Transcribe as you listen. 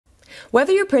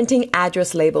Whether you're printing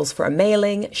address labels for a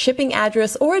mailing, shipping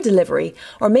address, or a delivery,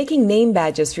 or making name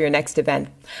badges for your next event,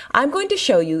 I'm going to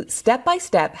show you step by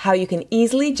step how you can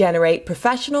easily generate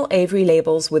professional Avery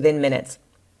labels within minutes.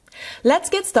 Let's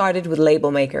get started with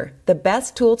Labelmaker, the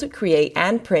best tool to create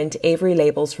and print Avery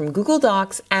labels from Google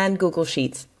Docs and Google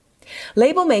Sheets.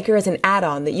 Labelmaker is an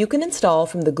add-on that you can install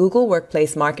from the Google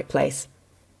Workplace Marketplace.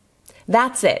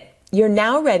 That's it. You're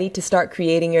now ready to start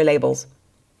creating your labels.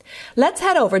 Let's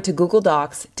head over to Google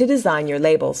Docs to design your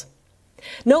labels.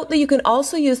 Note that you can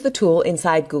also use the tool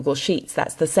inside Google Sheets.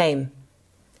 That's the same.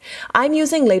 I'm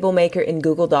using Labelmaker in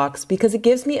Google Docs because it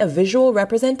gives me a visual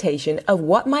representation of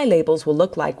what my labels will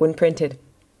look like when printed.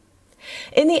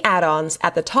 In the add-ons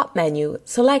at the top menu,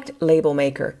 select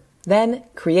Labelmaker, then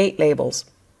Create Labels.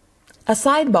 A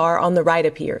sidebar on the right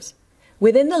appears.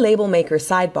 Within the Labelmaker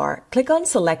sidebar, click on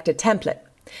Select a Template,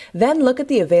 then look at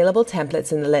the available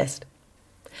templates in the list.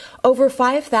 Over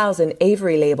 5,000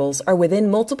 Avery labels are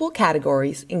within multiple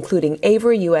categories, including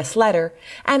Avery US Letter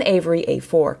and Avery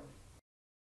A4.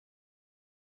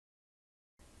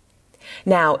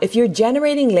 Now, if you're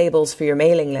generating labels for your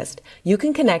mailing list, you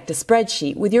can connect a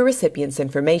spreadsheet with your recipient's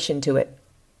information to it.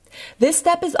 This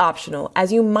step is optional,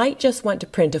 as you might just want to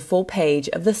print a full page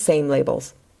of the same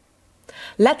labels.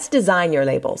 Let's design your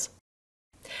labels.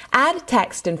 Add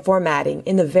text and formatting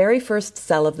in the very first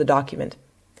cell of the document.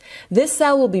 This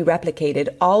cell will be replicated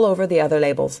all over the other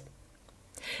labels.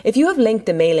 If you have linked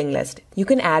a mailing list, you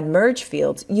can add merge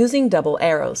fields using double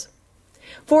arrows.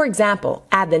 For example,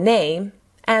 add the name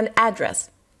and address.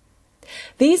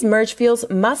 These merge fields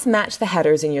must match the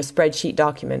headers in your spreadsheet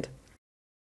document.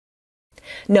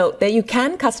 Note that you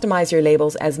can customize your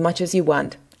labels as much as you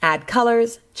want, add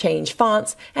colors, change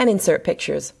fonts, and insert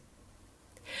pictures.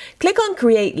 Click on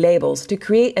Create Labels to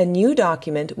create a new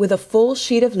document with a full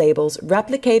sheet of labels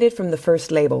replicated from the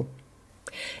first label.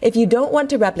 If you don't want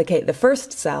to replicate the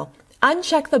first cell,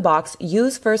 uncheck the box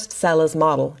Use First Cell as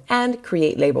Model and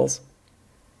Create Labels.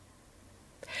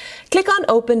 Click on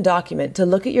Open Document to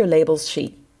look at your labels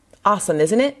sheet. Awesome,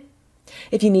 isn't it?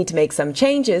 If you need to make some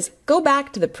changes, go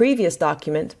back to the previous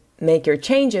document, make your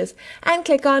changes, and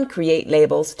click on Create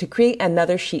Labels to create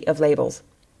another sheet of labels.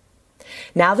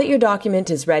 Now that your document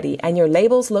is ready and your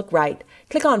labels look right,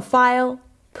 click on File,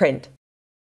 Print.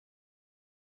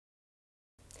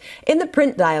 In the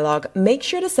Print dialog, make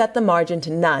sure to set the margin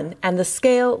to none and the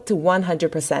scale to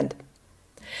 100%.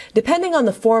 Depending on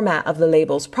the format of the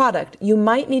label's product, you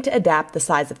might need to adapt the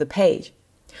size of the page.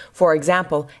 For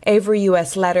example, Avery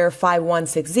US Letter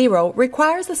 5160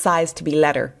 requires the size to be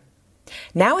letter.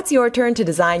 Now it's your turn to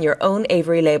design your own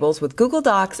Avery labels with Google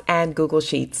Docs and Google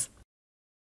Sheets.